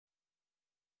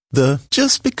The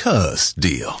just because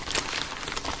deal.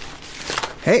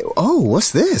 Hey,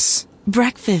 what's this?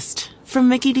 Breakfast from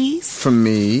Mickey D's. From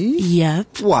me?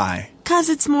 Yep. Why? 'Cause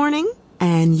it's morning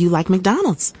and you like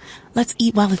McDonald's. Let's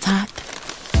eat while it's hot.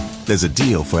 There's a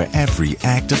deal for every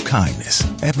act of kindness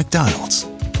at McDonald's.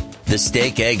 The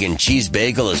steak, egg, and cheese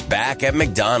bagel is back at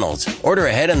McDonald's. Order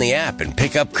ahead on the app and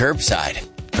pick up curbside.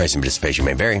 Price and participation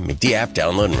may vary. McD app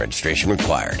download and registration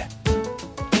required.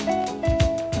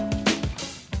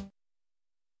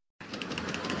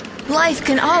 Life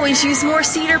can always use more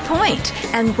Cedar Point.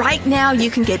 And right now you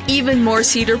can get even more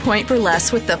Cedar Point for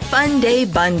less with the Fun Day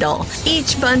Bundle.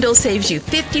 Each bundle saves you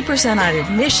 50% on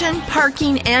admission,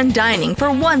 parking, and dining for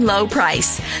one low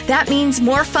price. That means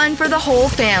more fun for the whole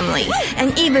family.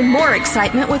 And even more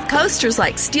excitement with coasters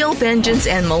like Steel Vengeance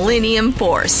and Millennium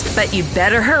Force. But you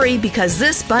better hurry because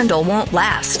this bundle won't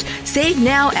last. Save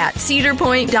now at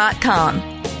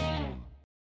cedarpoint.com.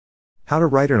 How to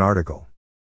write an article.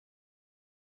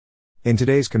 In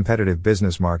today's competitive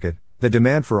business market, the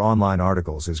demand for online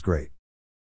articles is great.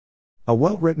 A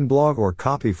well-written blog or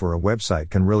copy for a website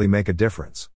can really make a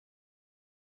difference.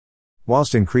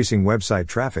 Whilst increasing website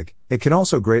traffic, it can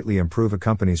also greatly improve a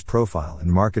company's profile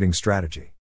and marketing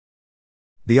strategy.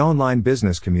 The online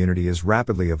business community is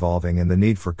rapidly evolving and the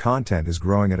need for content is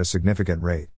growing at a significant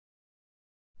rate.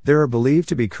 There are believed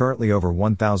to be currently over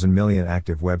 1,000 million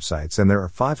active websites and there are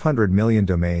 500 million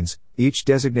domains, each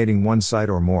designating one site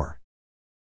or more.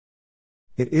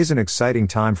 It is an exciting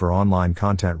time for online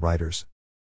content writers.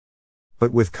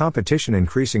 But with competition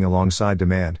increasing alongside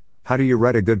demand, how do you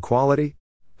write a good quality,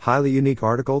 highly unique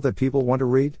article that people want to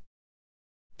read?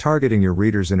 Targeting your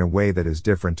readers in a way that is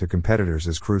different to competitors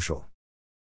is crucial.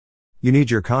 You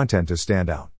need your content to stand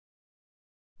out.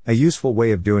 A useful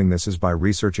way of doing this is by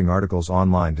researching articles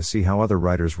online to see how other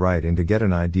writers write and to get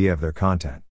an idea of their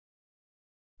content.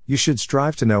 You should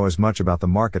strive to know as much about the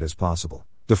market as possible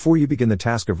before you begin the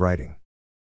task of writing.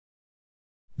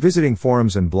 Visiting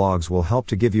forums and blogs will help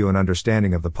to give you an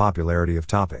understanding of the popularity of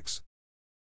topics.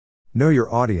 Know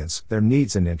your audience, their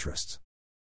needs and interests.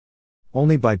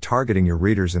 Only by targeting your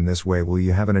readers in this way will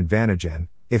you have an advantage and,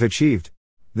 if achieved,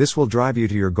 this will drive you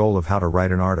to your goal of how to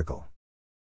write an article.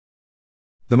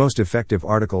 The most effective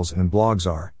articles and blogs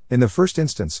are, in the first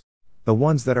instance, the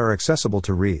ones that are accessible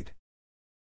to read.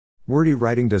 Wordy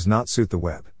writing does not suit the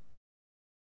web.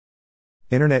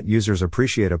 Internet users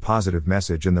appreciate a positive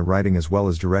message in the writing as well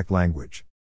as direct language.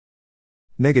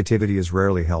 Negativity is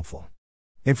rarely helpful.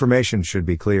 Information should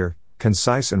be clear,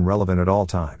 concise and relevant at all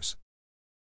times.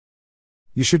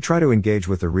 You should try to engage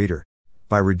with the reader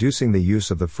by reducing the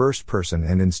use of the first person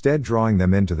and instead drawing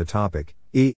them into the topic.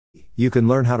 You can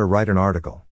learn how to write an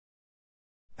article.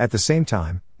 At the same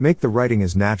time, make the writing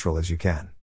as natural as you can.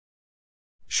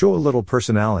 Show a little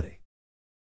personality.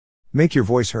 Make your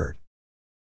voice heard.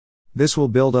 This will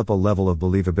build up a level of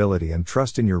believability and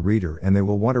trust in your reader and they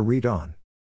will want to read on.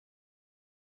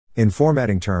 In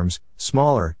formatting terms,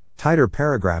 smaller, tighter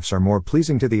paragraphs are more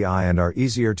pleasing to the eye and are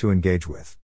easier to engage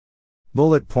with.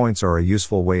 Bullet points are a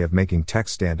useful way of making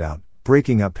text stand out,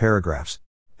 breaking up paragraphs,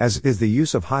 as is the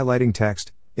use of highlighting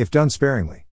text, if done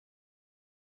sparingly.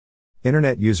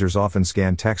 Internet users often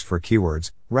scan text for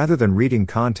keywords, rather than reading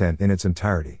content in its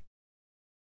entirety.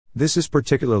 This is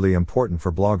particularly important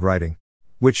for blog writing,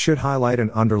 which should highlight and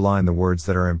underline the words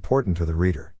that are important to the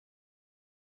reader.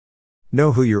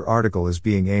 Know who your article is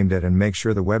being aimed at and make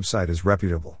sure the website is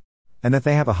reputable, and that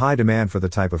they have a high demand for the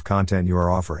type of content you are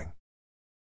offering.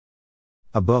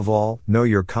 Above all, know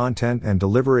your content and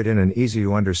deliver it in an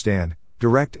easy-to-understand,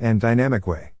 direct and dynamic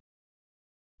way.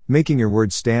 Making your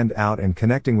words stand out and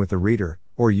connecting with the reader,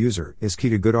 or user, is key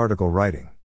to good article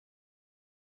writing.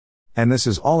 And this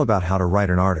is all about how to write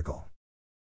an article.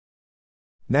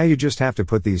 Now you just have to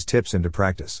put these tips into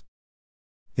practice.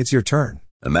 It's your turn.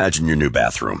 Imagine your new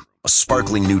bathroom. A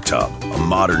sparkling new tub, a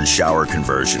modern shower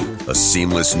conversion, a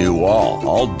seamless new wall,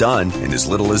 all done in as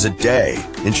little as a day.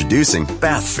 Introducing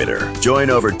Bath Fitter. Join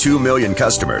over 2 million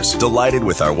customers delighted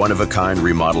with our one-of-a-kind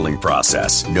remodeling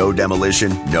process. No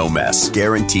demolition, no mess.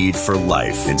 Guaranteed for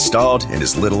life. Installed in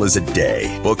as little as a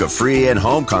day. Book a free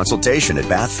in-home consultation at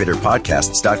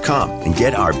bathfitterpodcasts.com and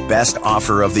get our best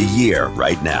offer of the year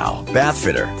right now. Bath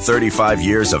Fitter, 35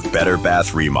 years of better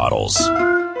bath remodels.